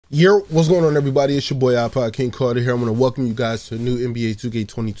Yo, what's going on, everybody? It's your boy iPodKingCarter here. I'm going to welcome you guys to a new NBA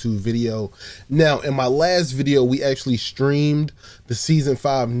 2K22 video. Now, in my last video, we actually streamed the Season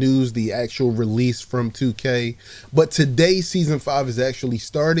 5 news, the actual release from 2K. But today, Season 5 is actually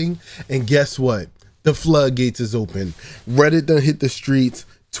starting, and guess what? The floodgates is open. Reddit done hit the streets.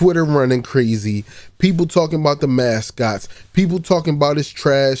 Twitter running crazy. People talking about the mascots. People talking about it's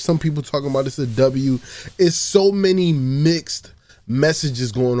trash. Some people talking about it's a W. It's so many mixed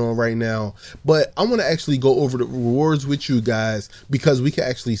messages going on right now, but I want to actually go over the rewards with you guys because we can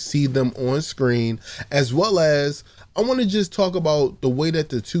actually see them on screen, as well as I want to just talk about the way that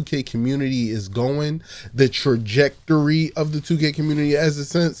the 2K community is going, the trajectory of the 2K community as a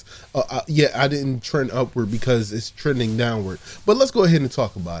sense. Yeah, I didn't trend upward because it's trending downward, but let's go ahead and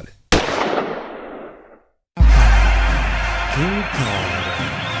talk about it. King Carter.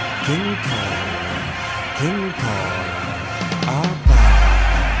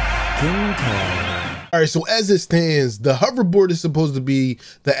 All right, so as it stands, the hoverboard is supposed to be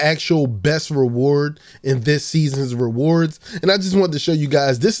the actual best reward in this season's rewards. And I just wanted to show you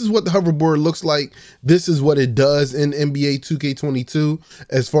guys, this is what the hoverboard looks like. This is what it does in NBA 2K22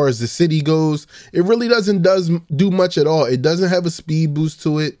 as far as the city goes. It really doesn't do much at all. It doesn't have a speed boost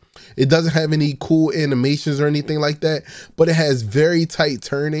to it. It doesn't have any cool animations or anything like that, but it has very tight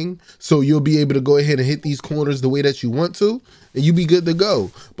turning. So you'll be able to go ahead and hit these corners the way that you want to, and you'll be good to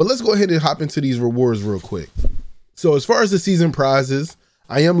go. But let's go ahead and hop into these rewards real quick. So as far as the season prizes,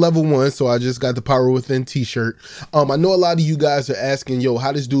 I am level 1, so I just got the Power Within t-shirt. I know a lot of you guys are asking, yo,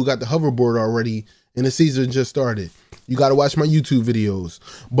 how this dude got the hoverboard already and the season just started? You got to watch my YouTube videos.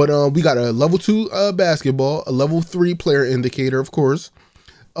 But we got a level 2 basketball, a level 3 player indicator, of course.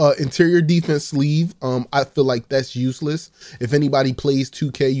 Interior defense sleeve. I feel like that's useless. If anybody plays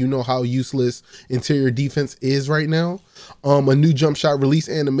 2K, you know how useless interior defense is right now. A new jump shot release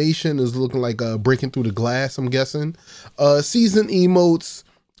animation is looking like breaking through the glass, I'm guessing. Season emotes.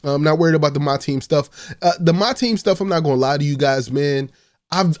 I'm not worried about the My Team stuff. The My Team stuff, I'm not gonna lie to you guys, man.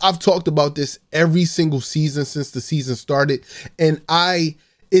 I've talked about this every single season since the season started, and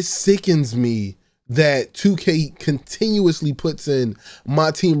it sickens me that 2K continuously puts in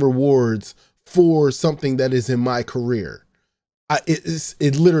My Team rewards for something that is in my career.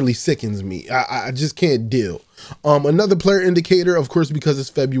 It literally sickens me. I just can't deal. Another player indicator, of course, because it's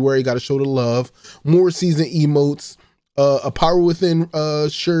February, got to show the love. More season emotes. A Power Within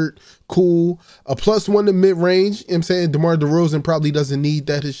shirt, cool. A +1 to mid-range. You know what I'm saying? DeMar DeRozan probably doesn't need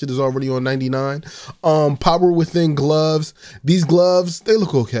that. His shit is already on 99. Power Within gloves. These gloves, they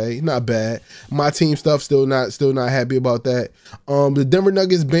look okay, not bad. My Team stuff, still not happy about that. The Denver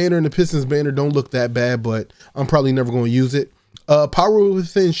Nuggets banner and the Pistons banner don't look that bad, but I'm probably never going to use it. Power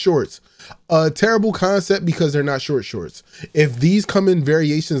Within shorts. Terrible concept because they're not short shorts. If these come in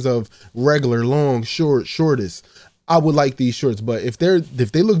variations of regular, long, short, shortest, I would like these shorts, but if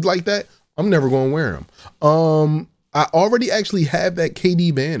they look like that, I'm never going to wear them. I already actually have that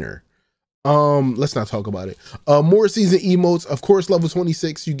KD banner. Let's not talk about it. More season emotes. Of course, level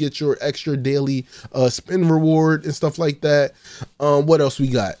 26, you get your extra daily spin reward and stuff like that. What else we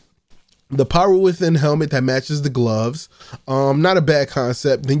got? The Power Within helmet that matches the gloves. Not a bad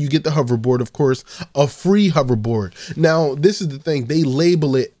concept. Then you get the hoverboard, of course, a free hoverboard. Now, this is the thing. They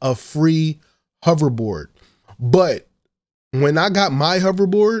label it a free hoverboard. But when I got my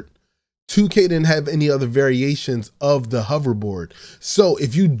hoverboard, 2K didn't have any other variations of the hoverboard. So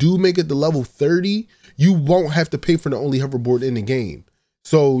if you do make it to level 30, you won't have to pay for the only hoverboard in the game.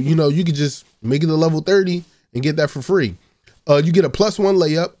 So, you know, you could just make it to level 30 and get that for free. You get a +1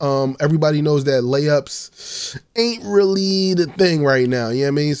 layup. Everybody knows that layups ain't really the thing right now. You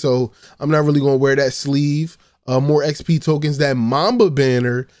know what I mean? So I'm not really going to wear that sleeve. More XP tokens. That Mamba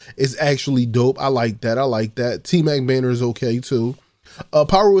banner is actually dope. I like that. T-Mac banner is okay too.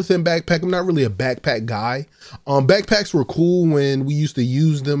 Power Within backpack. I'm not really a backpack guy. Backpacks were cool when we used to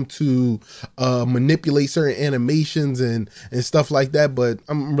use them to manipulate certain animations and stuff like that, but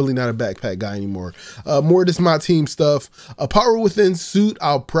I'm really not a backpack guy anymore. More of this My Team stuff. A Power Within suit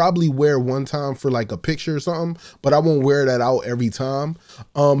I'll probably wear one time for like a picture or something, but I won't wear that out every time.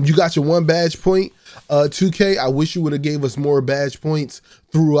 You got your 1 badge point. 2K, I wish you would have gave us more badge points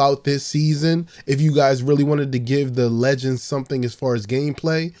throughout this season. If you guys really wanted to give the legends something as far as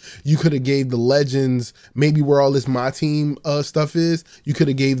gameplay, you could have gave the legends maybe where all this My Team stuff is. You could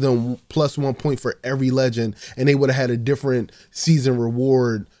have gave them +1 point for every legend, and they would have had a different season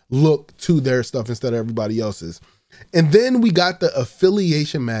reward look to their stuff instead of everybody else's. And then we got the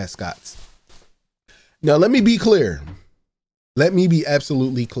affiliation mascots. Now let me be clear. Let me be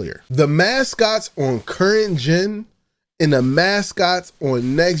absolutely clear. The mascots on current gen and the mascots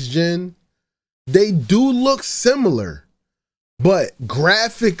on next gen, they do look similar, but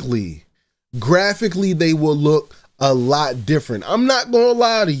graphically they will look a lot different. I'm not gonna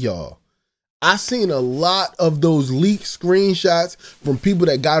lie to y'all. I seen a lot of those leaked screenshots from people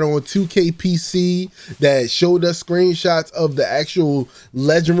that got on 2K PC that showed us screenshots of the actual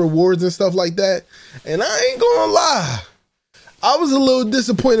legend rewards and stuff like that. And I ain't gonna lie, I was a little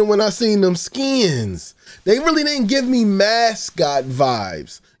disappointed when I seen them skins. They really didn't give me mascot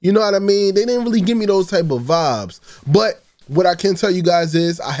vibes. You know what I mean? They didn't really give me those type of vibes. But what I can tell you guys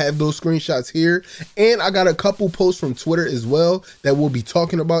is I have those screenshots here, and I got a couple posts from Twitter as well that we'll be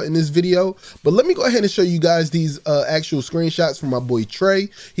talking about in this video. But let me go ahead and show you guys these actual screenshots from my boy Trey.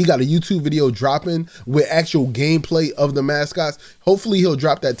 He got a YouTube video dropping with actual gameplay of the mascots. Hopefully he'll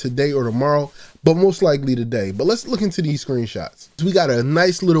drop that today or tomorrow, but most likely today. But let's look into these screenshots. We got a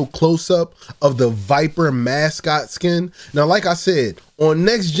nice little close-up of the Viper mascot skin. Now, like I said, on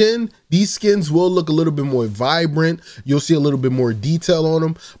next gen, these skins will look a little bit more vibrant. You'll see a little bit more detail on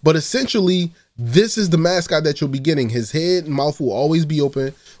them, but essentially, this is the mascot that you'll be getting. His head and mouth will always be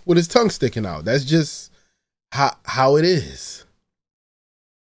open with his tongue sticking out. That's just how it is.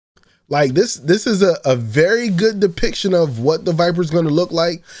 Like this is a very good depiction of what the Viper is going to look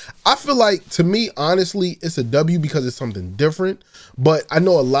like. I feel like, to me, honestly, it's a W because it's something different. But I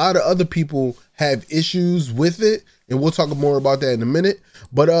know a lot of other people have issues with it, and we'll talk more about that in a minute.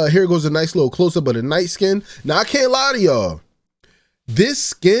 But here goes a nice little close-up of the night skin. Now, I can't lie to y'all. This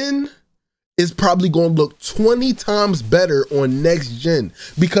skin is probably going to look 20 times better on next gen,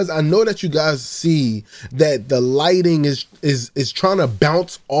 because I know that you guys see that the lighting is trying to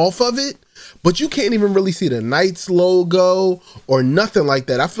bounce off of it, but you can't even really see the Knights logo or nothing like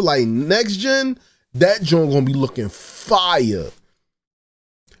that. I feel like next gen, that joint gonna be looking fire.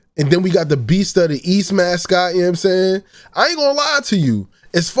 And then we got the Beast of the East mascot, you know what I'm saying? I ain't gonna lie to you.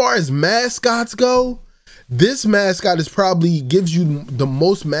 As far as mascots go, this mascot is probably gives you the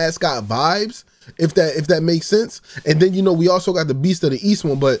most mascot vibes, if that makes sense. And then, you know, we also got the Beast of the East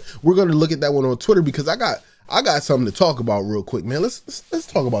one, but we're gonna look at that one on Twitter because I got something to talk about real quick, man. Let's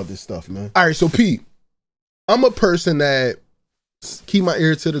talk about this stuff, man. All right, so Pete, I'm a person that keep my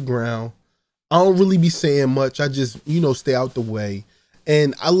ear to the ground. I don't really be saying much. I just, you know, stay out the way.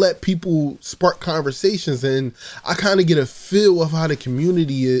 And I let people spark conversations, and I kind of get a feel of how the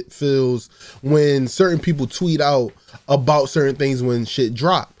community feels when certain people tweet out about certain things when shit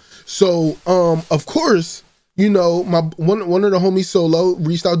drop. So, of course, you know, my one of the homies Solo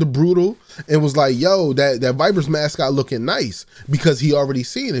reached out to Brutal and was like, yo, that Viper's mascot looking nice, because he already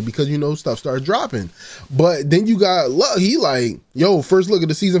seen it, because, you know, stuff started dropping. But then you got Luck, he like, yo, first look at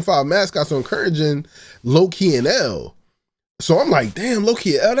the season 5 mascots on Current Gen, Low-Key and L. So I'm like, damn,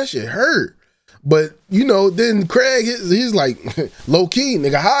 Low-Key and L, that shit hurt. But, you know, then Craig, he's like, low-key,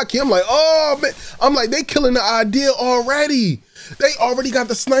 nigga, hockey. I'm like, oh, man. I'm like, they killing the idea already. They already got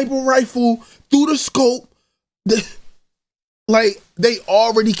the sniper rifle through the scope. Like, they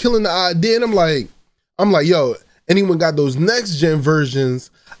already killing the idea. And I'm like, yo, anyone got those next gen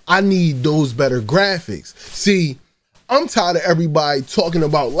versions? I need those better graphics. See, I'm tired of everybody talking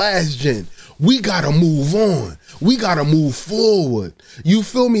about last gen. We gotta move on. We gotta move forward. You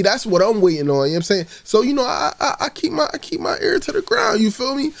feel me? That's what I'm waiting on. You know what I'm saying? So, you know, I keep my ear to the ground. You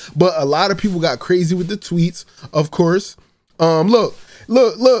feel me? But a lot of people got crazy with the tweets, of course. Look.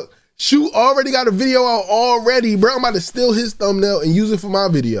 Shoot already got a video out already, bro. I'm about to steal his thumbnail and use it for my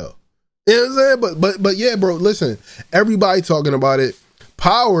video. You know what I'm saying? But yeah, bro, listen. Everybody talking about it.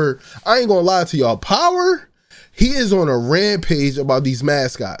 Power, I ain't gonna lie to y'all. Power, he is on a rampage about these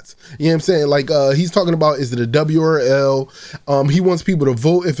mascots. You know what I'm saying? Like, he's talking about, is it a W or L? He wants people to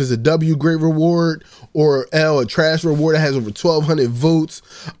vote if it's a W, great reward, or L, a trash reward that has over 1,200 votes.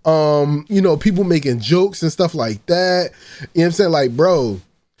 You know, people making jokes and stuff like that. You know what I'm saying? Like, bro,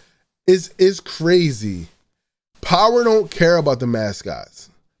 it's crazy. Power don't care about the mascots.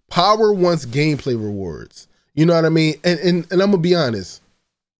 Power wants gameplay rewards. You know what I mean? And I'm gonna be honest.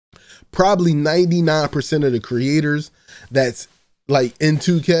 Probably 99% of the creators that's like in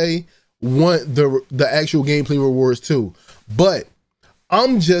 2K want the actual gameplay rewards too. But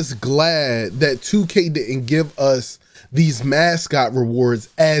I'm just glad that 2K didn't give us these mascot rewards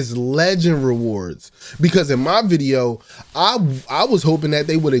as legend rewards, because in my video, I was hoping that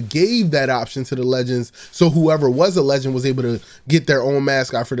they would have gave that option to the legends, so whoever was a legend was able to get their own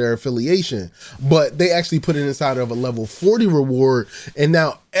mascot for their affiliation. But they actually put it inside of a level 40 reward, and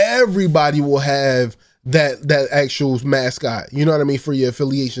now everybody will have that actual mascot, you know what I mean, for your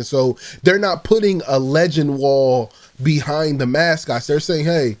affiliation. So they're not putting a legend wall behind the mascots. They're saying,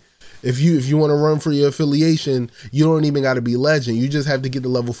 hey, If you want to run for your affiliation, you don't even got to be legend. You just have to get to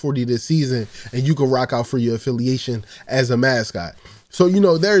level 40 this season, and you can rock out for your affiliation as a mascot. So, you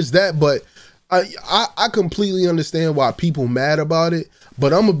know, there's that, but I completely understand why people mad about it,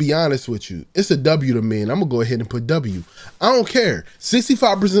 but I'm gonna be honest with you. It's a W to me, and I'm gonna go ahead and put W. I don't care.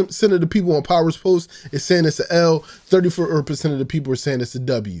 65% of the people on Power's post is saying it's a L. 34% of the people are saying it's a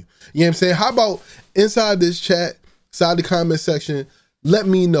W. You know what I'm saying? How about inside this chat, inside the comment section, let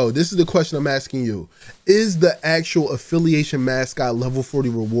me know. This is the question I'm asking you. Is the actual affiliation mascot level 40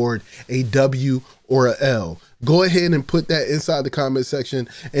 reward a W or a L? Go ahead and put that inside the comment section,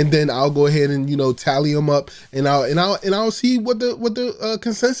 and then I'll go ahead and, you know, tally them up, and I'll see what the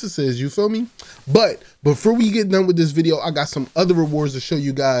consensus is. You feel me? But before we get done with this video, I got some other rewards to show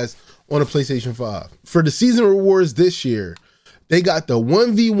you guys on the PlayStation 5. For the season rewards this year, they got the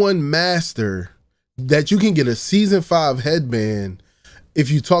 1v1 master that you can get a season 5 headband. If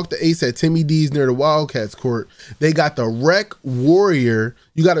you talk to Ace at Timmy D's near the Wildcats court, they got the Rec Warrior.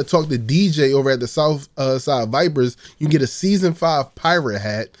 You got to talk to DJ over at the South Side Vipers. You get a season 5 pirate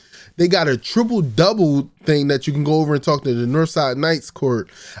hat. They got a triple double thing that you can go over and talk to the Northside Knights court.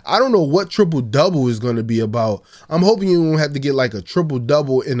 I don't know what triple double is going to be about. I'm hoping you won't have to get like a triple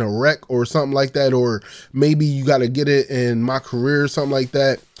double in a rec or something like that, or maybe you got to get it in My Career or something like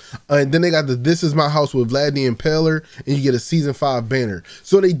that. And then they got the This Is My House with Vlad the Impaler, and you get a season 5 banner.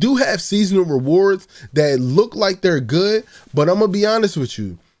 So they do have seasonal rewards that look like they're good, but I'm gonna be honest with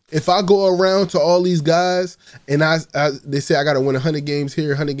you. If I go around to all these guys and they say I gotta win 100 games here,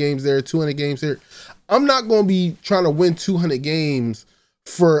 100 games there, 200 games here, I'm not gonna be trying to win 200 games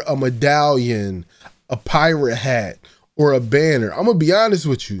for a medallion, a pirate hat, or a banner. I'm gonna be honest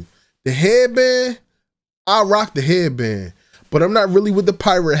with you. The headband, I rock the headband. But I'm not really with the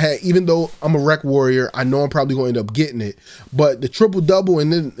pirate hat, even though I'm a Rec Warrior. I know I'm probably going to end up getting it. But the triple double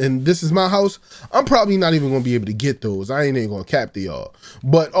and This Is My House, I'm probably not even going to be able to get those. I ain't even going to cap the y'all.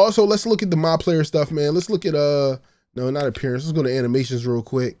 But also, let's look at the My Player stuff, man. Let's look at, no, not appearance. Let's go to animations real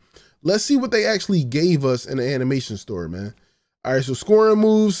quick. Let's see what they actually gave us in the animation store, man. All right, so scoring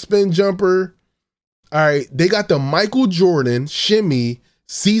moves, spin jumper. All right, they got the Michael Jordan Shimmy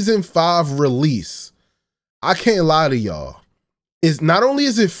Season 5 release. I can't lie to y'all. Is not only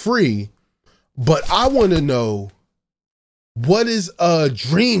is it free, but I want to know, what is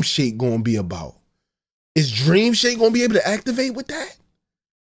Dream Shake going to be about? Is Dream Shake going to be able to activate with that?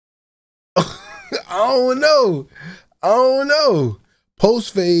 I don't know. I don't know.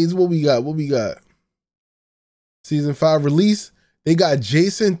 Post phase, what we got? What we got? Season 5 release. They got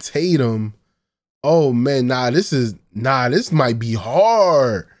Jason Tatum. Oh man, this might be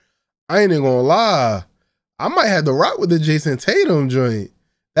hard. I ain't even gonna lie. I might have to rock with the Jason Tatum joint.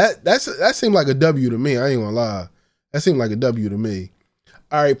 That seemed like a W to me. I ain't gonna lie. That seemed like a W to me.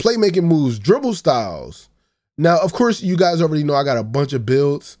 All right, playmaking moves, dribble styles. Now, of course, you guys already know I got a bunch of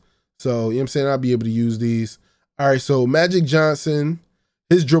builds. So, you know what I'm saying? I'll be able to use these. All right, so Magic Johnson,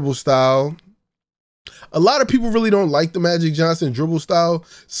 his dribble style. A lot of people really don't like the Magic Johnson dribble style.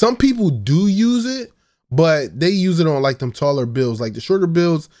 Some people do use it, but they use it on like them taller builds. Like the shorter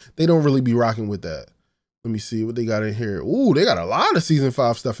builds, they don't really be rocking with that. Let me see what they got in here. Ooh, they got a lot of season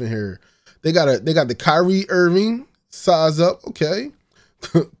 5 stuff in here. They got the Kyrie Irving size up. Okay.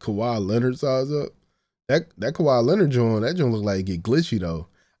 Kawhi Leonard size up. That Kawhi Leonard joint, that joint look like it get glitchy though.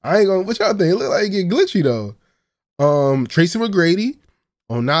 I ain't gonna, what y'all think? It look like it get glitchy though. Tracy McGrady.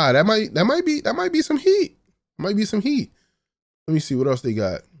 Oh nah, that might be some heat. Might be some heat. Let me see what else they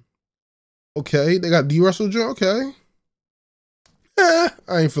got. Okay, they got D Russell joint. Okay. I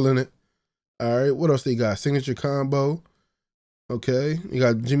ain't feeling it. All right, what else they got? Signature combo. Okay, you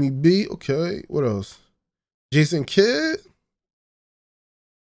got Jimmy B. Okay, what else? Jason Kidd.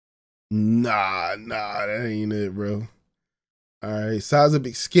 Nah, that ain't it, bro. All right, size up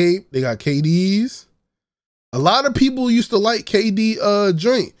escape. They got KDs. A lot of people used to like KD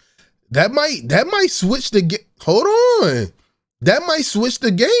joint. That might switch the game. Hold on, that might switch the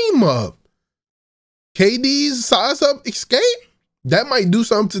game up. KD's size up escape. That might do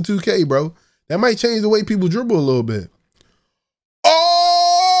something to 2K, bro. That might change the way people dribble a little bit.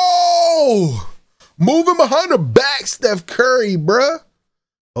 Oh, moving behind the back, Steph Curry, bruh.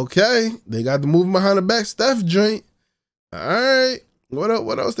 Okay, they got the moving behind the back Steph joint. All right,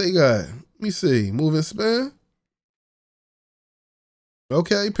 what else they got? Let me see. Moving spin.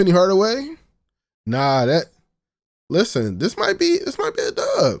 Okay, Penny Hardaway. Nah, listen, this might be a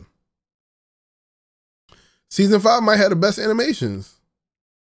dub. Season 5 might have the best animations.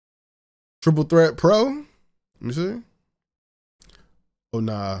 Triple Threat Pro. Let me see. Oh,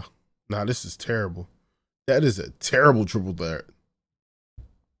 nah, this is terrible. That is a terrible triple threat.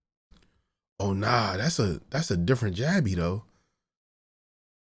 Oh nah, that's a different Jabby though.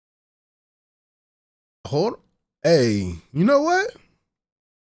 Hold. Hey, you know what?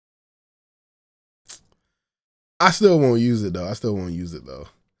 I still won't use it though.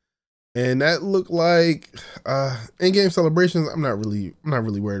 And that looked like in-game celebrations. I'm not really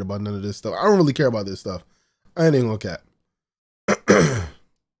worried about none of this stuff. I don't really care about this stuff. I ain't gonna cap.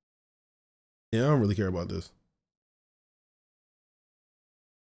 Yeah, I don't really care about this.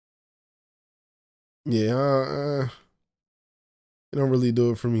 Yeah, it don't really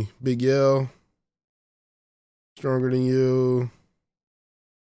do it for me. Big Yell, stronger than you.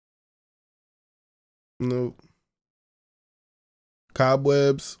 Nope.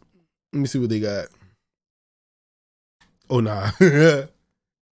 Cobwebs. Let me see what they got. Oh nah.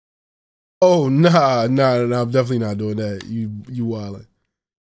 Oh nah. I'm definitely not doing that. You wildin'.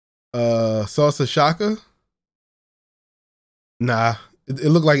 Salsa Shaka. Nah. It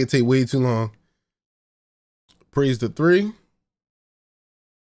looked like it take way too long. Praise the 3.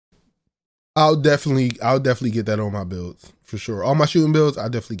 I'll definitely get that on my builds for sure. All my shooting builds, I'll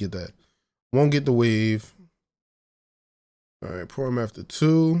definitely get that. Won't get the wave. All right, Prom after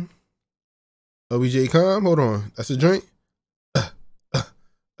 2. OBJ Com, hold on. That's a joint. All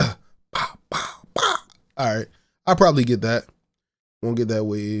right, I'll probably get that. Won't get that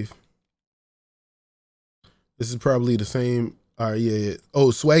wave. This is probably the same. All right, yeah. Oh,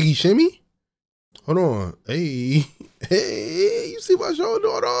 Swaggy Shimmy. Hold on. Hey, you see my shoulder?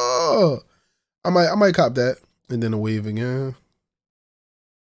 Hold on. I might cop that. And then a wave again.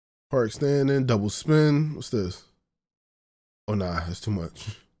 Park standing, double spin. What's this? Oh nah, that's too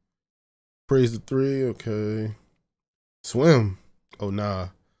much. Praise the 3, okay. Swim. Oh nah.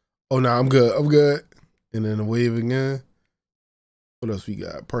 I'm good. And then a wave again. What else we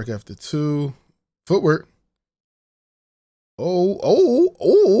got? Park after 2. Footwork.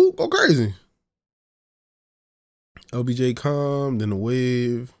 Oh, go crazy. LBJ calm, then a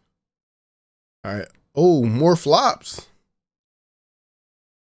wave. All right. Oh, more flops.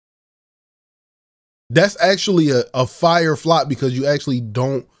 That's actually a fire flop because you actually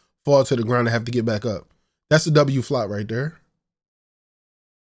don't fall to the ground and have to get back up. That's a W flop right there.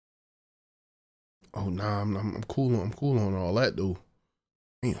 Oh nah, I'm cool on all that though.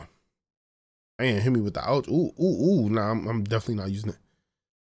 Damn. Man, hit me with the ouch. Ooh. Nah, I'm definitely not using it.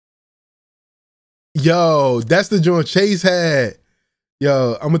 Yo, that's the joint Chase had.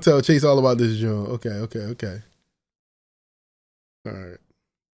 Yo, I'm gonna tell Chase all about this joint. Okay.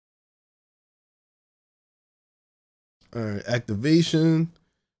 All right, activation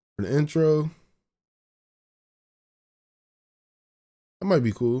for the intro. That might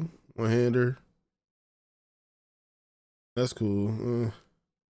be cool. One-hander. That's cool.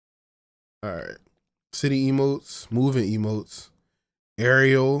 All right. City emotes, moving emotes,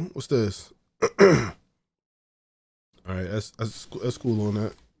 aerial. What's this? All right, that's cool on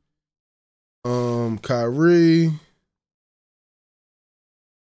that. Kyrie.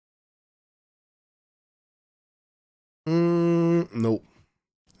 Nope.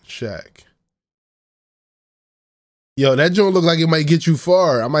 Shaq. Yo, that joint look like it might get you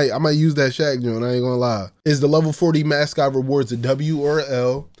far. I might use that Shaq joint. I ain't gonna lie. Is the level 40 mascot rewards a W or a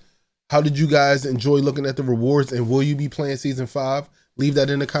L? How did you guys enjoy looking at the rewards, and will you be playing season 5? Leave that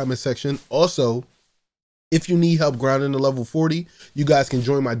in the comment section. Also, if you need help grinding to level 40, you guys can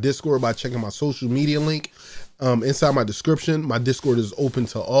join my Discord by checking my social media link inside my description. My Discord is open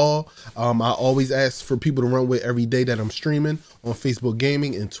to all. I always ask for people to run with every day that I'm streaming on Facebook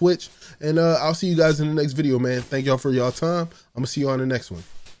Gaming and Twitch. And I'll see you guys in the next video, man. Thank y'all for y'all time. I'm going to see you on the next one.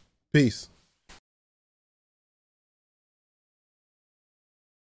 Peace.